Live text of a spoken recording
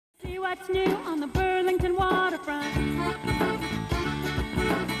what's new on the Burlington waterfront.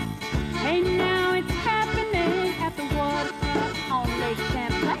 Hey, now it's happening at the waterfront on Lake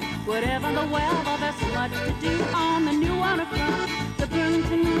Champlain. Whatever the weather, there's so much to do on the new waterfront, the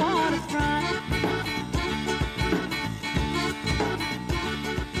Burlington waterfront.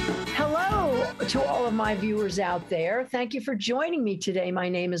 Hello to all of my viewers out there. Thank you for joining me today. My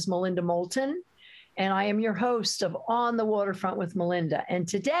name is Melinda Moulton, and I am your host of On the Waterfront with Melinda. And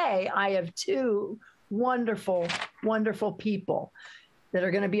today I have two wonderful, wonderful people that are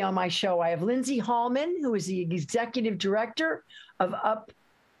going to be on my show. I have Lindsey Halman, who is the Executive Director of Up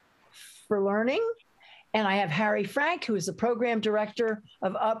for Learning. And I have Harry Frank, who is the Program Director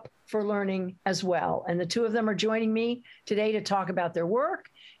of Up for Learning as well. And the two of them are joining me today to talk about their work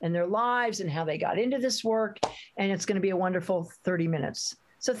and their lives and how they got into this work. And it's going to be a wonderful 30 minutes.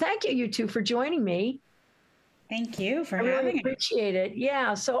 So thank you, you two, for joining me. Thank you for having me. I really me. appreciate it.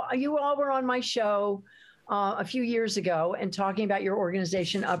 Yeah. So you all were on my show a few years ago and talking about your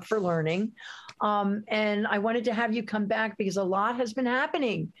organization, Up for Learning. And I wanted to have you come back because a lot has been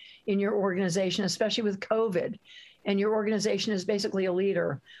happening in your organization, especially with COVID. And your organization is basically a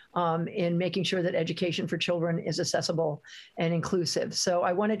leader in making sure that education for children is accessible and inclusive. So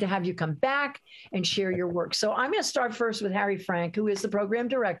I wanted to have you come back and share your work. So I'm going to start first with Harry Frank, who is the Program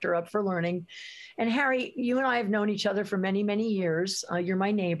Director Up for Learning. And Harry, you and I have known each other for many, many years. You're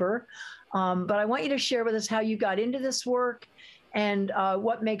my neighbor. But I want you to share with us how you got into this work and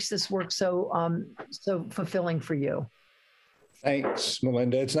what makes this work so fulfilling for you. Thanks,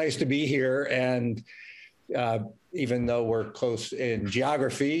 Melinda. It's nice to be here. And even though we're close in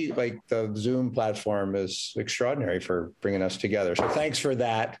geography, like the Zoom platform is extraordinary for bringing us together. So thanks for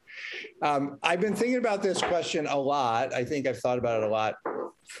that. I've been thinking about this question a lot. I think I've thought about it a lot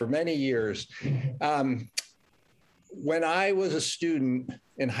for many years. When I was a student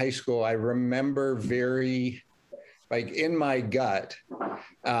in high school, I remember very, like in my gut,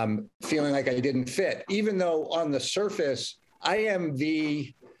 feeling like I didn't fit, even though on the surface, I am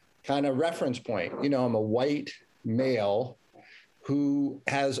the kind of reference point. You know, I'm a white male who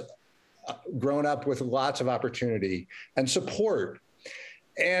has grown up with lots of opportunity and support.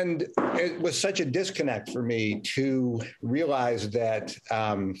 And it was such a disconnect for me to realize that,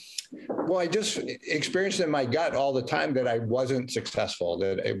 I just experienced in my gut all the time that I wasn't successful,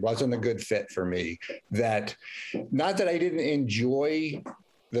 that it wasn't a good fit for me, that not that I didn't enjoy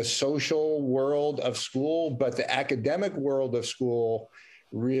the social world of school, but the academic world of school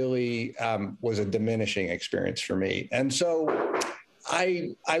really was a diminishing experience for me. And so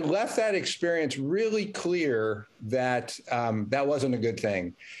I left that experience really clear that that wasn't a good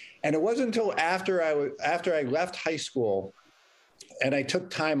thing. And it wasn't until after I left high school and I took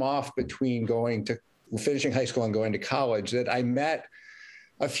time off between finishing high school and going to college that I met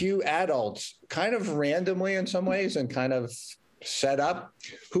a few adults kind of randomly in some ways and kind of set up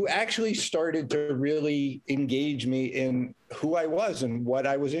who actually started to really engage me in who I was and what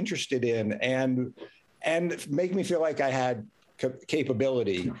I was interested in and make me feel like I had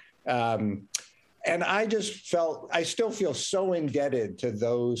capability. And I just I still feel so indebted to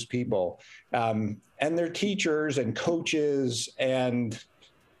those people and their teachers and coaches and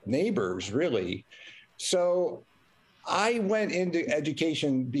neighbors, really. So I went into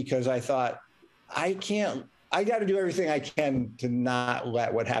education because I thought, I got to do everything I can to not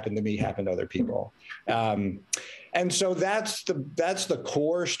let what happened to me happen to other people. And so that's the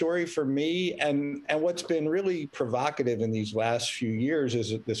core story for me. And what's been really provocative in these last few years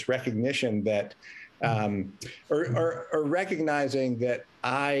is this recognition that, or recognizing that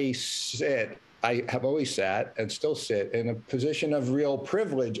I have always sat and still sit in a position of real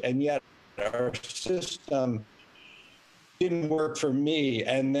privilege, and yet our system didn't work for me.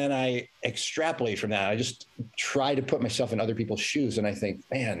 And then I extrapolate from that. I just try to put myself in other people's shoes. And I think,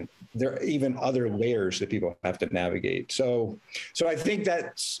 man, there are even other layers that people have to navigate. So I think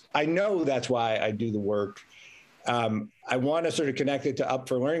I know that's why I do the work. I want to sort of connect it to Up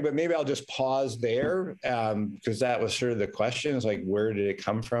for Learning, but maybe I'll just pause there because that was sort of the question, is like, where did it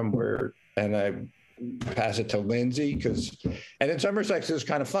come from? And I pass it to Lindsey and in some respects it's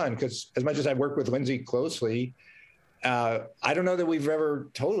kind of fun because as much as I work with Lindsey closely, I don't know that we've ever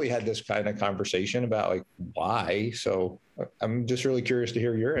totally had this kind of conversation about like why. So I'm just really curious to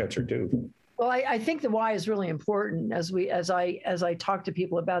hear your answer too. Well, I think the why is really important as I talk to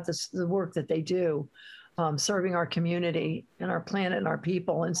people about the work that they do, serving our community and our planet and our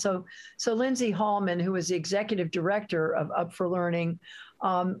people. And so Lindsey Halman, who is the Executive Director of Up for Learning,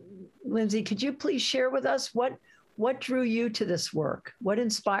 Lindsey, could you please share with us what drew you to this work? What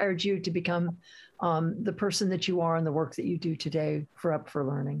inspired you to become the person that you are and the work that you do today for Up for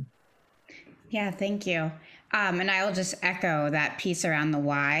Learning? Yeah, thank you. And I will just echo that piece around the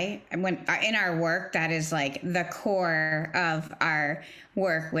why. And when in our work, that is like the core of our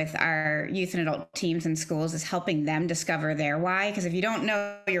work with our youth and adult teams in schools, is helping them discover their why. Because if you don't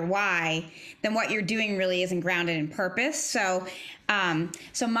know your why, then what you're doing really isn't grounded in purpose. So,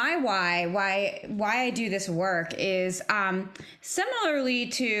 so my why I do this work is similarly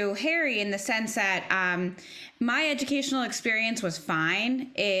to Harry, in the sense that my educational experience was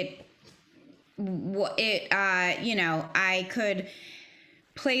fine. I could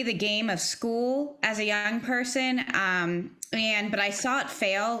play the game of school as a young person, but I saw it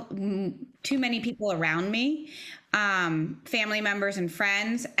fail. Too many people around me, family members and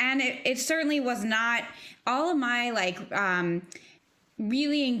friends, and it certainly was not all of my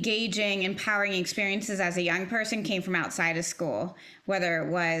really engaging, empowering experiences as a young person came from outside of school, whether it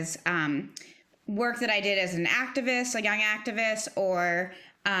was work that I did as an activist, a young activist, or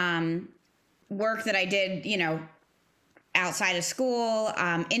work that I did, outside of school,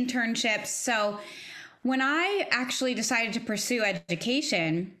 internships. So when I actually decided to pursue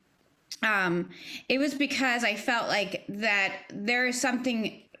education, it was because I felt like that there is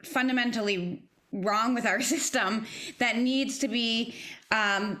something fundamentally wrong with our system that needs to be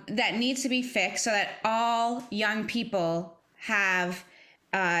fixed, so that all young people have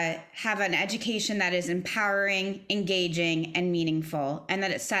an education that is empowering, engaging, and meaningful, and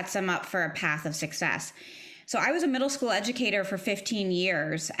that it sets them up for a path of success. So I was a middle school educator for 15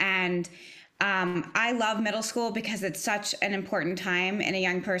 years, and I love middle school because it's such an important time in a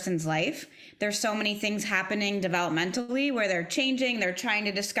young person's life. There's so many things happening developmentally where they're changing, they're trying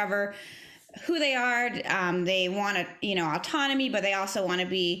to discover who they are. They want autonomy, but they also want to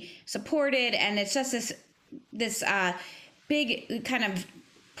be supported. And it's just this big kind of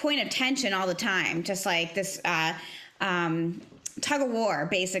point of tension all the time, just like this tug of war,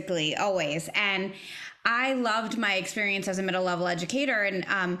 basically, always. And I loved my experience as a middle level educator, and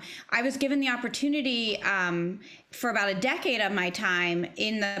I was given the opportunity for about a decade of my time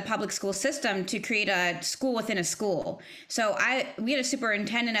in the public school system to create a school within a school. So we had a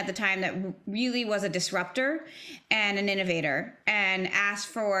superintendent at the time that really was a disruptor and an innovator, and asked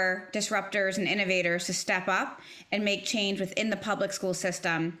for disruptors and innovators to step up and make change within the public school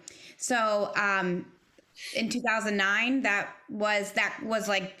system. So in 2009, that was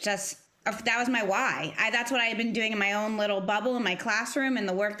my why. That's what I had been doing in my own little bubble in my classroom, and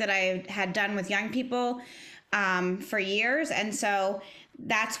the work that I had done with young people for years. And so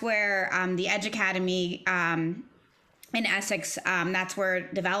that's where the Edge Academy in Essex, that's where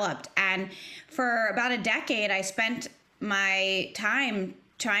it developed. And for about a decade, I spent my time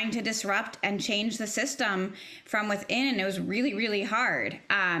trying to disrupt and change the system from within, and it was really, really hard.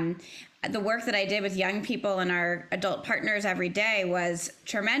 The work that I did with young people and our adult partners every day was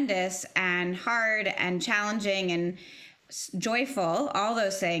tremendous and hard and challenging and joyful, all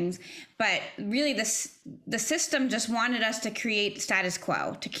those things. But really, the system just wanted us to create status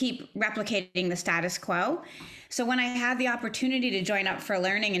quo, to keep replicating the status quo. So when I had the opportunity to join Up for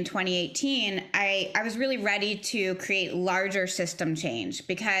Learning in 2018, I was really ready to create larger system change,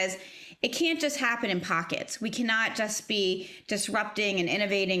 because it can't just happen in pockets. We cannot just be disrupting and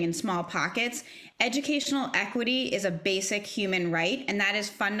innovating in small pockets. Educational equity is a basic human right, and that is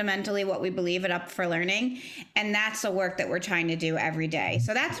fundamentally what we believe at Up for Learning. And that's the work that we're trying to do every day.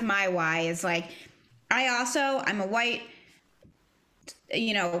 So that's my why, is like, I'm a white,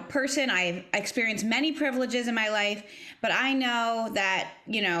 person. I've experienced many privileges in my life, but I know that,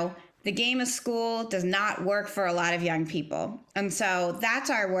 the game of school does not work for a lot of young people. And so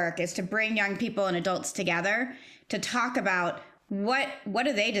that's our work, is to bring young people and adults together to talk about what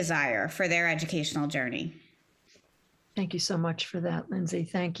do they desire for their educational journey. Thank you so much for that, Lindsey.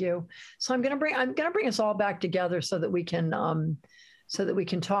 Thank you. So I'm going to bring us all back together so that we can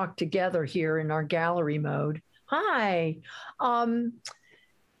talk together here in our gallery mode. Hi.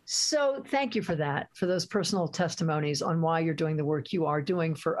 So thank you for that, for those personal testimonies on why you're doing the work you are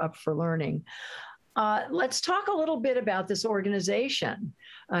doing for Up for Learning. Let's talk a little bit about this organization,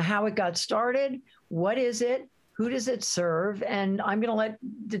 how it got started, what is it, who does it serve? And I'm going to let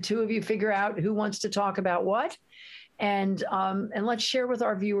the two of you figure out who wants to talk about what. And let's share with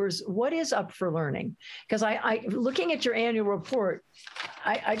our viewers, what is Up for Learning? Because I looking at your annual report,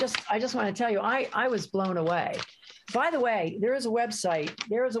 I just want to tell you, I was blown away. By the way, there is a website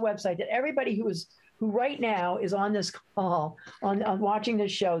that everybody who right now is on this call, on watching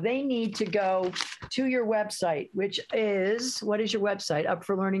this show, they need to go to your website, which is, what is your website?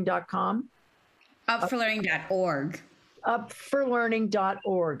 upforlearning.com? Upforlearning.org.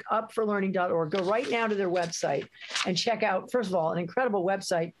 Upforlearning.org. Upforlearning.org. Go right now to their website and check out, first of all, an incredible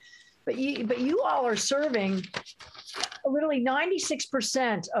website. but you all are serving literally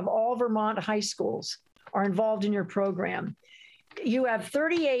 96% of all Vermont high schools are involved in your program. You have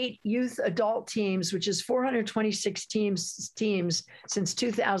 38 youth adult teams, which is 426 teams since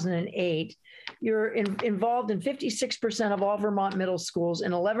 2008. You're involved in 56% of all Vermont middle schools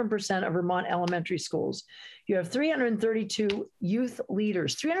and 11% of Vermont elementary schools. You have 332 youth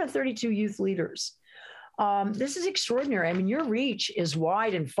leaders, 332 youth leaders. This is extraordinary. I mean, your reach is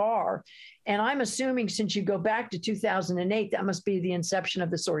wide and far. And I'm assuming since you go back to 2008, that must be the inception of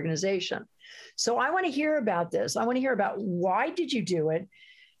this organization. So I want to hear about this. I want to hear about why did you do it?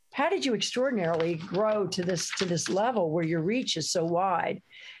 How did you extraordinarily grow to this level where your reach is so wide?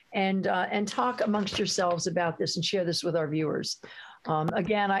 And talk amongst yourselves about this and share this with our viewers.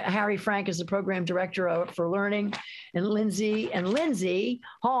 Again, Harry Frank is the program director for learning, and Lindsey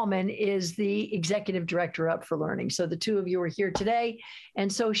Halman is the executive director up for learning. So the two of you are here today,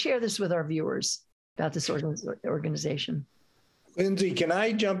 and so share this with our viewers about this organization. Lindsey, can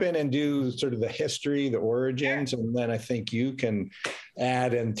I jump in and do sort of the history, the origins, and then I think you can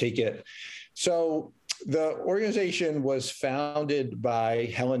add and take it. So the organization was founded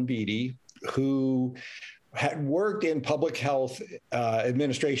by Helen Beatty, who had worked in public health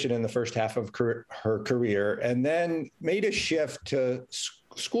administration in the first half of her career, and then made a shift to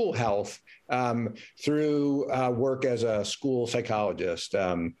school health through work as a school psychologist.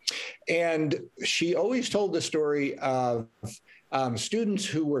 And she always told the story of students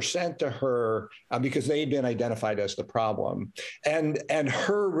who were sent to her because they'd been identified as the problem, and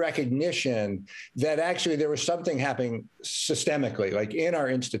her recognition that actually there was something happening systemically, like in our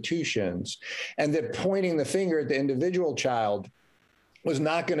institutions, and that pointing the finger at the individual child was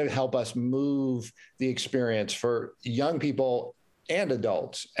not going to help us move the experience for young people and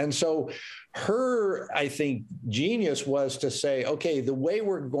adults. And so her, I think, genius was to say, okay, the way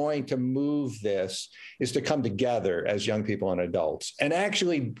we're going to move this is to come together as young people and adults and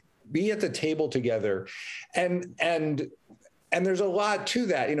actually be at the table together. And there's a lot to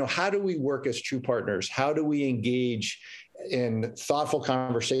that. You know, how do we work as true partners? How do we engage in thoughtful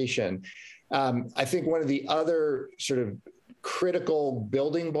conversation? I think one of the other sort of critical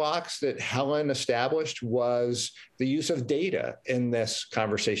building blocks that Helen established was the use of data in this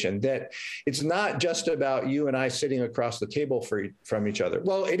conversation, that it's not just about you and I sitting across the table from each other.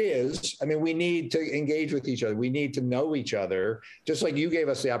 Well, it is. I mean, we need to engage with each other. We need to know each other, just like you gave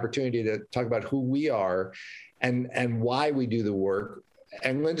us the opportunity to talk about who we are and why we do the work.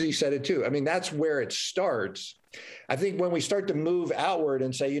 And Lindsey said it too. I mean, that's where it starts. I think when we start to move outward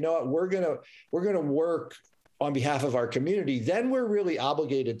and say, you know what, we're gonna work on behalf of our community, then we're really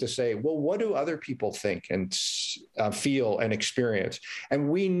obligated to say, well, what do other people think and feel and experience? And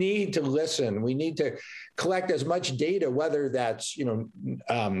we need to listen. We need to collect as much data, whether that's,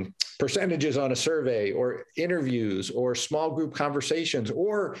 percentages on a survey or interviews or small group conversations,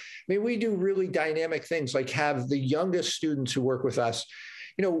 or we do really dynamic things like have the youngest students who work with us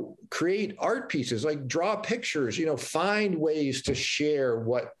create art pieces, like draw pictures, find ways to share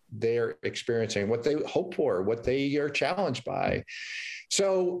what they're experiencing, what they hope for, what they are challenged by.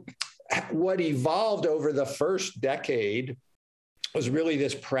 So what evolved over the first decade was really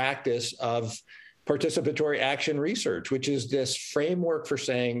this practice of participatory action research, which is this framework for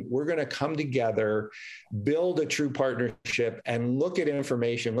saying we're going to come together, build a true partnership, and look at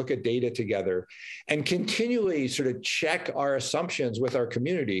information, look at data together, and continually sort of check our assumptions with our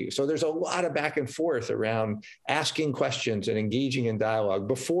community. So there's a lot of back and forth around asking questions and engaging in dialogue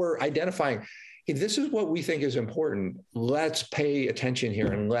before identifying, hey, this is what we think is important. Let's pay attention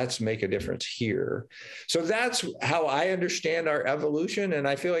here and let's make a difference here. So that's how I understand our evolution. And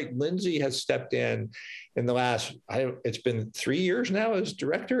I feel like Lindsey has stepped in the last, it's been 3 years now as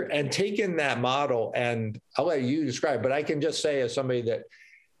director, and taken that model, and I'll let you describe, but I can just say as somebody that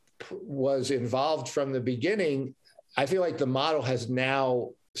was involved from the beginning, I feel like the model has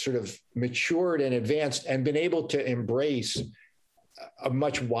now sort of matured and advanced and been able to embrace a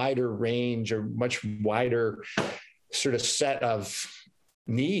much wider range or much wider sort of set of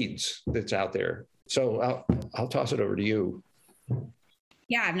needs that's out there. So I'll toss it over to you.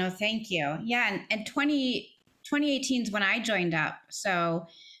 Yeah, no, thank you. Yeah. And 2018 is when I joined up. So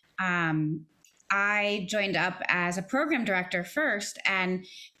I joined up as a program director first and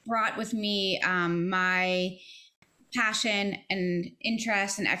brought with me my passion and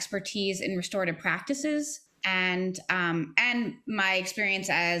interest and expertise in restorative practices, and my experience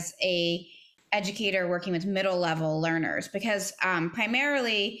as a educator working with middle level learners, because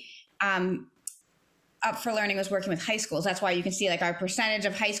primarily Up for Learning was working with high schools. That's why you can see like our percentage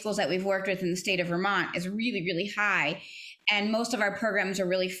of high schools that we've worked with in the state of Vermont is really, really high. And most of our programs are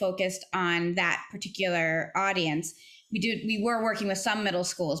really focused on that particular audience. We were working with some middle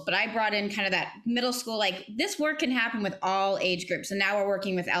schools, but I brought in kind of that middle school, like this work can happen with all age groups. And now we're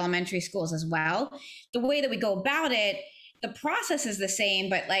working with elementary schools as well. The way that we go about it, the process is the same,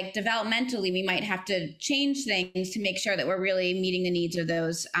 but like developmentally, we might have to change things to make sure that we're really meeting the needs of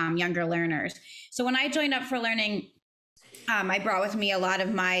those younger learners. So when I joined Up for Learning, I brought with me a lot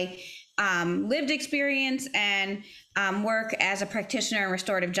of my lived experience and work as a practitioner in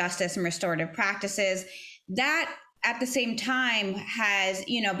restorative justice and restorative practices. That at the same time has,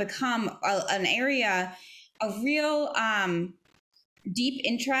 become an area of real deep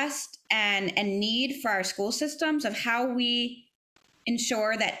interest and need for our school systems, of how we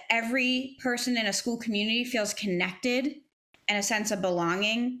ensure that every person in a school community feels connected and a sense of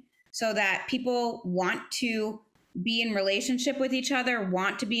belonging, so that people want to be in relationship with each other,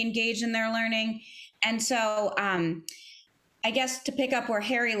 want to be engaged in their learning. And so I guess to pick up where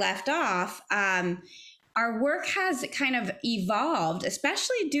Harry left off, our work has kind of evolved,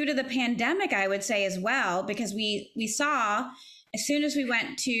 especially due to the pandemic, I would say as well, because we saw, as soon as we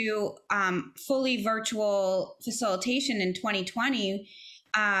went to fully virtual facilitation in 2020,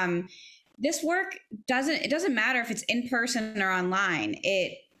 this work doesn't matter if it's in person or online.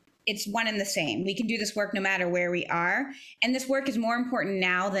 It's one and the same. We can do this work no matter where we are. And this work is more important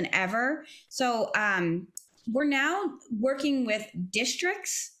now than ever. So we're now working with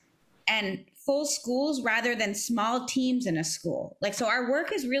districts and full schools rather than small teams in a school. So our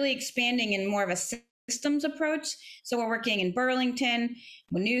work is really expanding in more of a systems approach. So we're working in Burlington,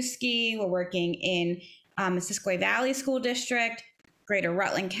 Winooski, we're working in Missisquoi Valley School District, Greater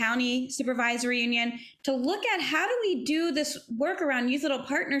Rutland County Supervisory Union, to look at how do we do this work around youth adult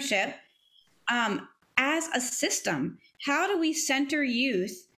partnership as a system? How do we center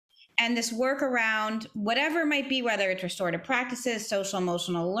youth and this work around whatever it might be, whether it's restorative practices, social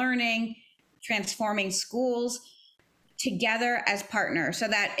emotional learning, transforming schools, together as partners, so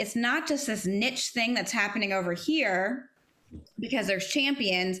that it's not just this niche thing that's happening over here because there's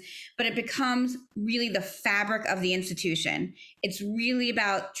champions, but it becomes really the fabric of the institution. It's really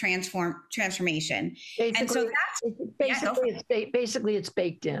about transformation. Basically, and so that's basically it's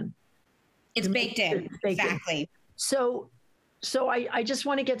baked in. It's baked in. Exactly. So I just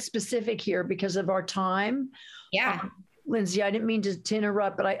want to get specific here because of our time. Yeah. Lindsey, I didn't mean to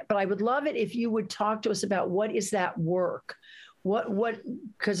interrupt, but I would love it if you would talk to us about what is that work,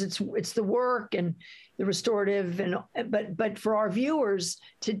 because it's the work and the restorative, but for our viewers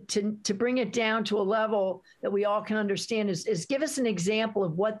to bring it down to a level that we all can understand is give us an example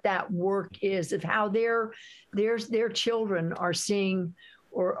of what that work is, of how their children are seeing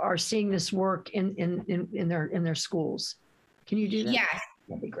this work in their schools. Can you do that? Yeah,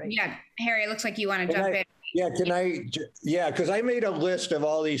 that'd be great. Yeah, Harry, it looks like you want to jump in. Yeah, because I made a list of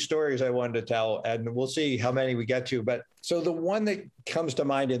all these stories I wanted to tell, and we'll see how many we get to. But so the one that comes to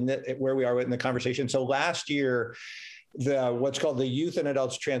mind where we are in the conversation. So last year, what's called the Youth and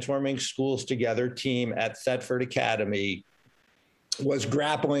Adults Transforming Schools Together team at Thetford Academy was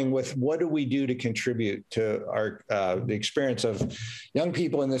grappling with what do we do to contribute to the experience of young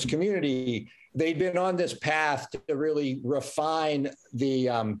people in this community. They'd been on this path to really refine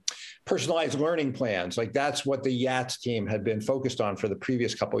the personalized learning plans. That's what the YATS team had been focused on for the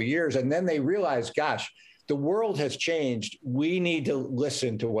previous couple of years. And then they realized, gosh, the world has changed. We need to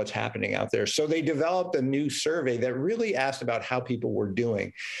listen to what's happening out there. So they developed a new survey that really asked about how people were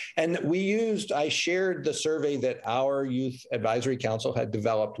doing. And I shared the survey that our Youth Advisory Council had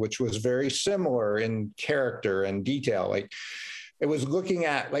developed, which was very similar in character and detail. It was looking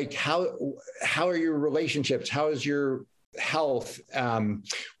at how are your relationships? How is your health?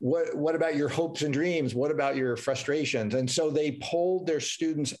 What about your hopes and dreams? What about your frustrations? And so they polled their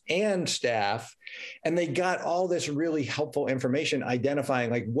students and staff, and they got all this really helpful information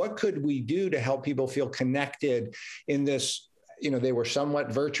identifying what could we do to help people feel connected in this. They were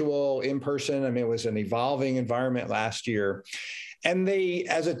somewhat virtual, in person. It was an evolving environment last year. And they,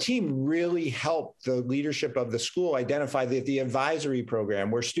 as a team, really helped the leadership of the school identify that the advisory program,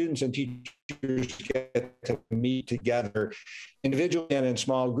 where students and teachers get to meet together individually and in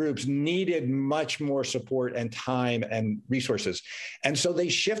small groups, needed much more support and time and resources. And so they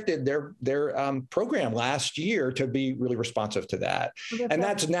shifted their program last year to be really responsive to that. And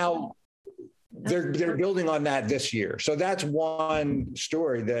that's now... They're building on that this year. So that's one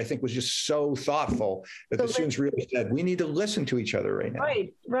story that I think was just so thoughtful that the students really said, we need to listen to each other right now.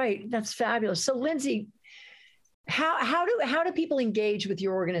 Right. That's fabulous. So Lindsey, how do people engage with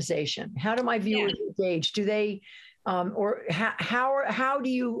your organization? How do my viewers engage? Do they, or how do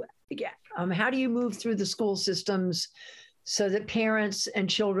you move through the school systems so that parents and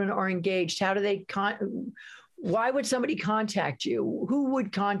children are engaged? How do they why would somebody contact you? Who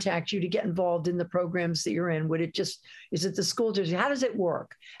would contact you to get involved in the programs that you're in? Is it the school district? How does it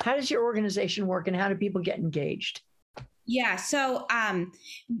work? How does your organization work, and how do people get engaged? Yeah, so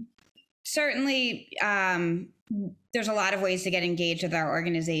certainly there's a lot of ways to get engaged with our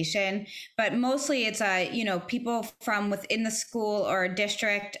organization, but mostly it's people from within the school or a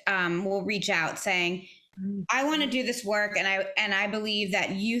district will reach out saying, I want to do this work, and I believe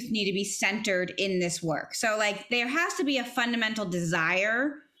that youth need to be centered in this work. So like there has to be a fundamental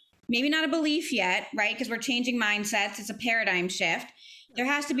desire, maybe not a belief yet, right? Because we're changing mindsets. It's a paradigm shift. There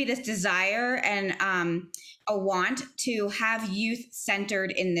has to be this desire and a want to have youth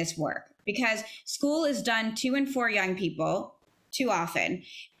centered in this work, because school is done to and for young people too often.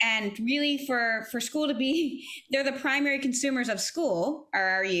 And really for school to be, they're the primary consumers of school, are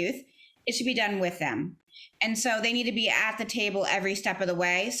our youth. It should be done with them. And so they need to be at the table every step of the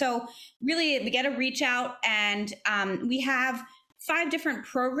way. So really we get a reach out, and we have 5 different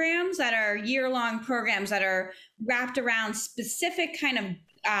programs that are year-long programs that are wrapped around specific kind of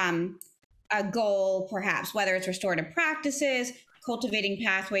a goal, perhaps, whether it's restorative practices, cultivating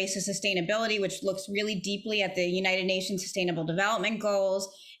pathways to sustainability, which looks really deeply at the United Nations Sustainable Development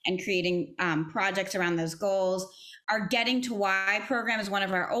Goals and creating projects around those goals. Our Getting to Why program is one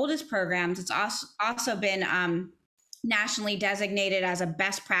of our oldest programs. It's also been nationally designated as a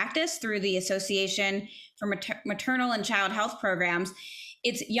best practice through the Association for Maternal and Child Health Programs.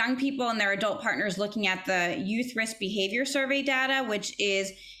 It's young people and their adult partners looking at the Youth Risk Behavior Survey data, which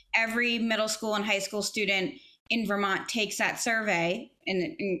is every middle school and high school student in Vermont takes that survey.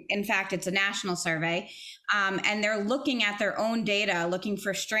 And in fact, it's a national survey. And they're looking at their own data, looking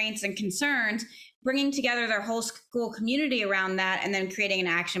for strengths and concerns, bringing together their whole school community around that, and then creating an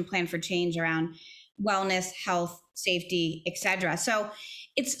action plan for change around wellness, health, safety, et cetera. So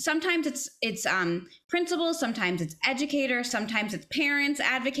sometimes it's principals, sometimes it's educators, sometimes it's parents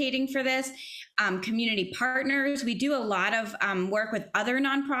advocating for this, community partners. We do a lot of work with other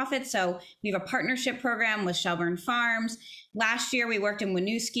nonprofits. So we have a partnership program with Shelburne Farms. Last year, we worked in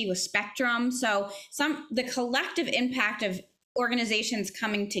Winooski with Spectrum. So the collective impact of organizations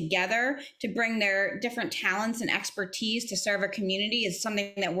coming together to bring their different talents and expertise to serve a community is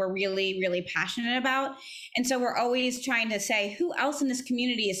something that we're really, really passionate about. And so we're always trying to say, who else in this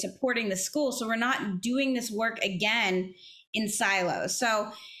community is supporting the school? So we're not doing this work again in silos.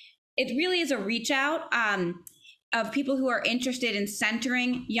 So it really is a reach out of people who are interested in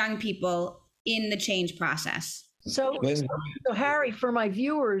centering young people in the change process. So Harry, for my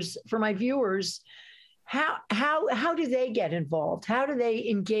viewers, how do they get involved? How do they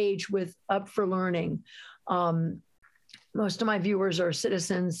engage with Up for Learning? Most of my viewers are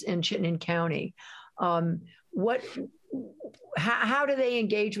citizens in Chittenden County. How do they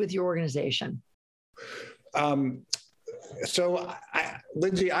engage with your organization?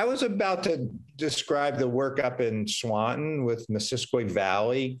 Lindsay, I was about to describe the work up in Swanton with Missisquoi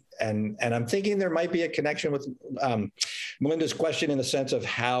Valley, and I'm thinking there might be a connection with Melinda's question in the sense of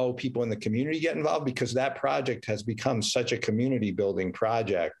how people in the community get involved, because that project has become such a community building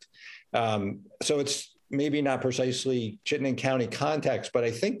project. So it's maybe not precisely Chittenden County context, but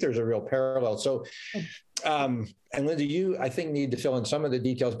I think there's a real parallel. So, and Lindsay, you, I think, need to fill in some of the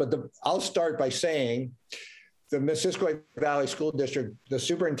details, but I'll start by saying the Missisquoi Valley School District, the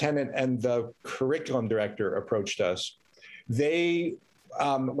superintendent and the curriculum director approached us. They,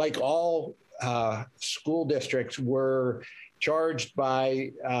 like all school districts, were charged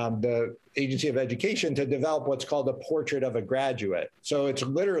by the Agency of Education to develop what's called a portrait of a graduate. So it's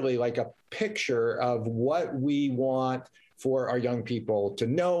literally like a picture of what we want for our young people to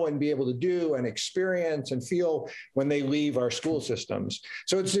know and be able to do and experience and feel when they leave our school systems.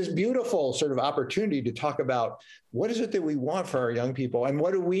 So it's this beautiful sort of opportunity to talk about what is it that we want for our young people and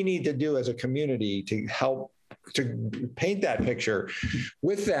what do we need to do as a community to help to paint that picture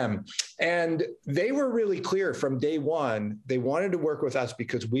with them. And they were really clear from day one. They wanted to work with us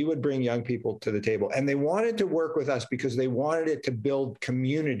because we would bring young people to the table. And they wanted to work with us because they wanted it to build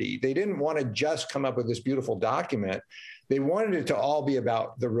community. They didn't want to just come up with this beautiful document. They wanted it to all be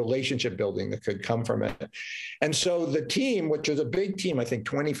about the relationship building that could come from it. And so the team, which was a big team, I think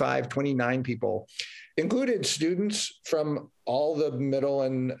 25, 29 people, included students from all the middle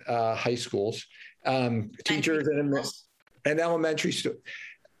and high schools, teachers and elementary students,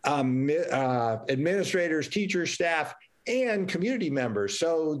 administrators, teachers, staff, and community members.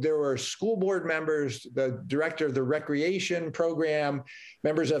 So there were school board members, the director of the recreation program,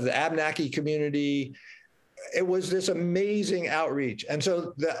 members of the Abnaki community. It was this amazing outreach. And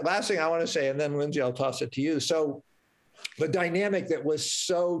so the last thing I want to say, and then Lindsay, I'll toss it to you. So the dynamic that was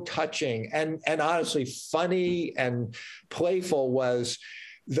so touching and honestly funny and playful was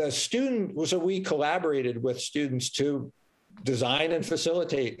the student. So we collaborated with students to design and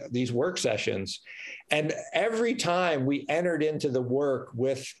facilitate these work sessions. And every time we entered into the work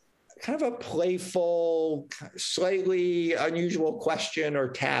with kind of a playful, slightly unusual question or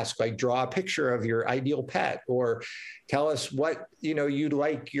task, like draw a picture of your ideal pet, or tell us what you'd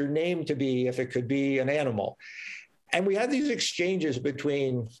like your name to be if it could be an animal. And we had these exchanges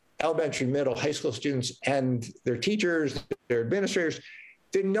between elementary, middle, high school students and their teachers, their administrators,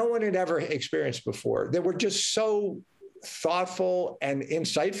 that no one had ever experienced before. They were just so thoughtful and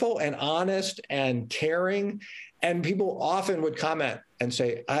insightful and honest and caring. And people often would comment and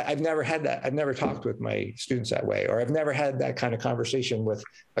say, I've never had that. I've never talked with my students that way, or I've never had that kind of conversation with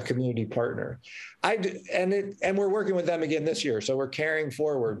a community partner. And we're working with them again this year. So we're carrying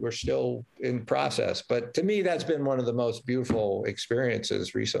forward. We're still in process. But to me, that's been one of the most beautiful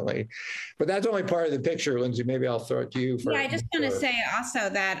experiences recently. But that's only part of the picture, Lindsey. Maybe I'll throw it to you. I just want to say also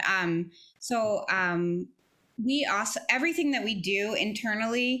that, we also, everything that we do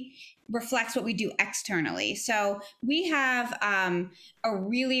internally reflects what we do externally. So we have a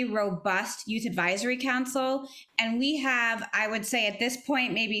really robust youth advisory council, and we have, I would say at this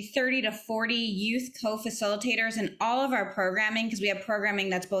point, maybe 30 to 40 youth co-facilitators in all of our programming, because we have programming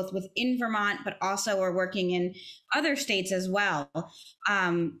that's both within Vermont, but also we're working in other states as well.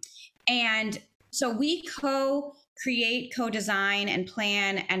 And so we co-create, co-design, and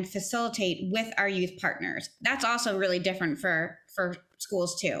plan and facilitate with our youth partners. That's also really different for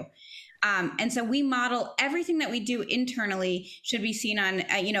schools too. And so we model everything that we do internally should be seen on,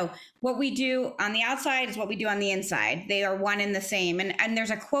 what we do on the outside is what we do on the inside. They are one and the same. And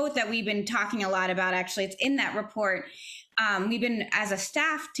there's a quote that we've been talking a lot about, actually. It's in that report. We've been, as a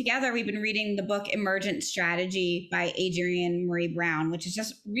staff together, we've been reading the book Emergent Strategy by Adrienne Maree Brown, which is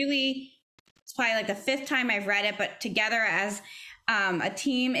just really, it's probably like the 5th time I've read it, but together as a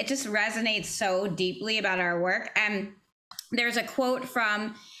team, it just resonates so deeply about our work. And there's a quote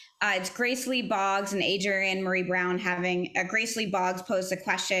from it's Grace Lee Boggs and Adrienne Maree Brown having Grace Lee Boggs posed the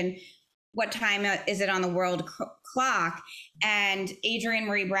question, what time is it on the world clock? And Adrienne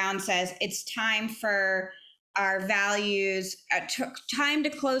Maree Brown says, it's time for our values, time to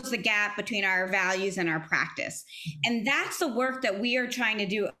close the gap between our values and our practice. And that's the work that we are trying to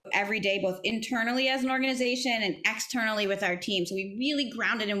do every day, both internally as an organization and externally with our team. So we really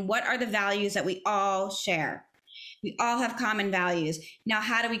grounded in what are the values that we all share. We all have common values. Now,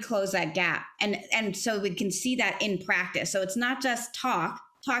 how do we close that gap? And so we can see that in practice. So it's not just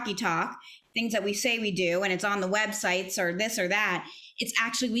talky talk, things that we say we do, and it's on the websites or this or that. It's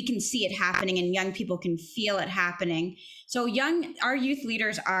actually, we can see it happening and young people can feel it happening. So our youth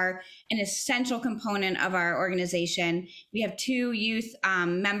leaders are an essential component of our organization. We have 2 youth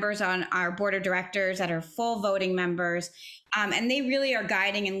members on our board of directors that are full voting members. And they really are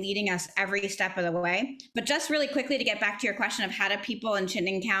guiding and leading us every step of the way. But just really quickly to get back to your question of how do people in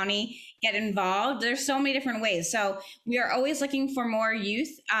Chittenden County get involved, there's so many different ways. So we are always looking for more youth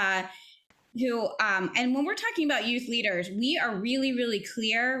who, and when we're talking about youth leaders, we are really, really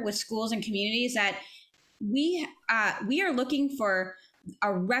clear with schools and communities that we are looking for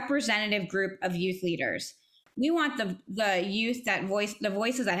a representative group of youth leaders. We want the youth the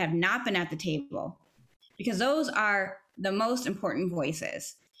voices that have not been at the table, because those are the most important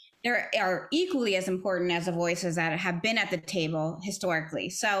voices. They are equally as important as the voices that have been at the table historically.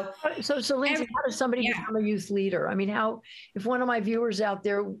 So Lindsey, how does somebody become a youth leader? I mean, if one of my viewers out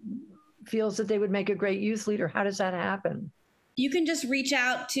there feels that they would make a great youth leader, how does that happen? You can just reach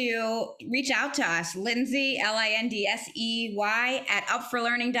out to us, Lindsey, Lindsey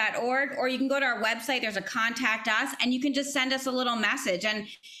 @upforlearning.org, or you can go to our website. There's a contact us, and you can just send us a little message. And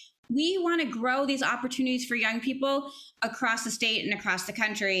we want to grow these opportunities for young people across the state and across the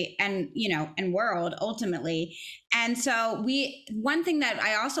country and world ultimately. And so one thing that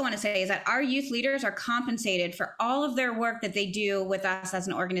I also want to say is that our youth leaders are compensated for all of their work that they do with us as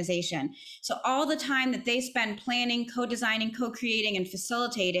an organization. So all the time that they spend planning, co-designing, co-creating, and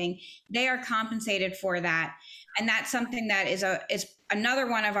facilitating, they are compensated for that. And that's something that is another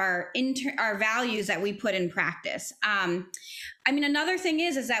one of our values that we put in practice. Another thing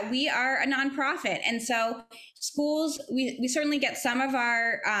is that we are a nonprofit. And so schools, we certainly get some of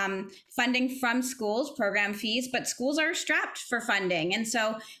our funding from schools, program fees, but schools are strapped for funding. And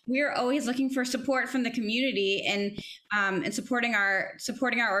so we're always looking for support from the community and supporting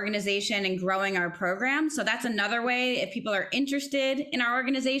our organization and growing our program. So that's another way. If people are interested in our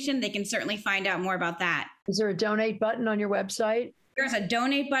organization, they can certainly find out more about that. Is there a donate button on your website? There's a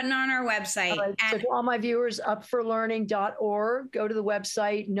donate button on our website. All right. So to all my viewers, upforlearning.org, go to the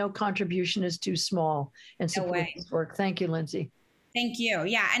website. No contribution is too small, and support this work. Thank you, Lindsey. Thank you.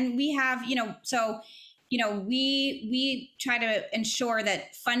 Yeah. And we have, we try to ensure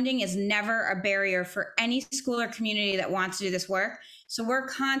that funding is never a barrier for any school or community that wants to do this work. So we're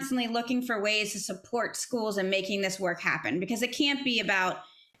constantly looking for ways to support schools in making this work happen, because it can't be about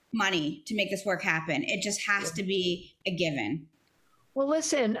money to make this work happen. It just has to be a given. Well,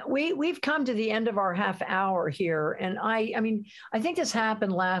 listen, we've come to the end of our half hour here. And I think this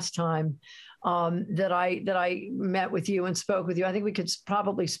happened last time that I met with you and spoke with you. I think we could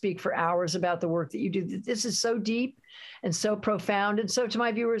probably speak for hours about the work that you do. This is so deep and so profound. And so to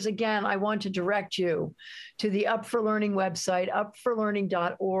my viewers, again, I want to direct you to the Up for Learning website,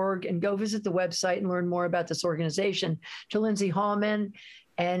 upforlearning.org, and go visit the website and learn more about this organization. To Lindsey Halman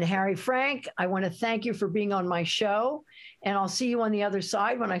and Harry Frank, I want to thank you for being on my show. And I'll see you on the other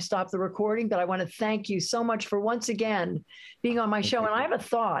side when I stop the recording. But I want to thank you so much for once again being on my show. And I have a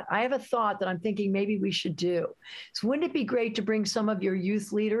thought. That I'm thinking maybe we should do. So wouldn't it be great to bring some of your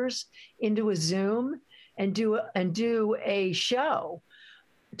youth leaders into a Zoom and do a show,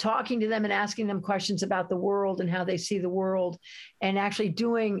 talking to them and asking them questions about the world and how they see the world, and actually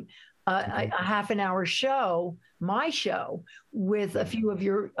doing a half an hour show, my show, with a few of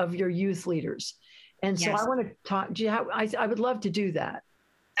your youth leaders. And so I want to talk. I would love to do that.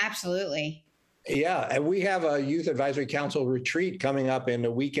 Absolutely. Yeah. And we have a Youth Advisory Council retreat coming up in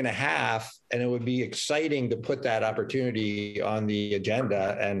a week and a half. And it would be exciting to put that opportunity on the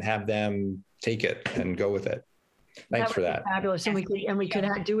agenda and have them take it and go with it. Thanks for that. Fabulous. And we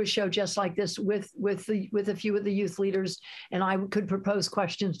could do a show just like this with a few of the youth leaders, and I could propose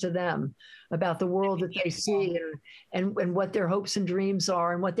questions to them about the world that they see and what their hopes and dreams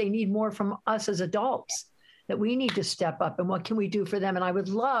are, and what they need more from us as adults, that we need to step up, and what can we do for them. And I would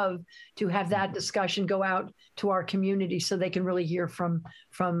love to have that discussion go out to our community so they can really hear from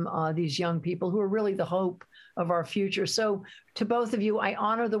these young people who are really the hope of our future. So to both of you, I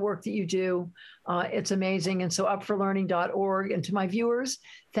honor the work that you do. It's amazing. And so upforlearning.org. And to my viewers,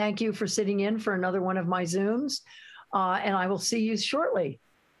 thank you for sitting in for another one of my Zooms. And I will see you shortly.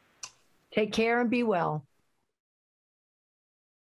 Take care and be well.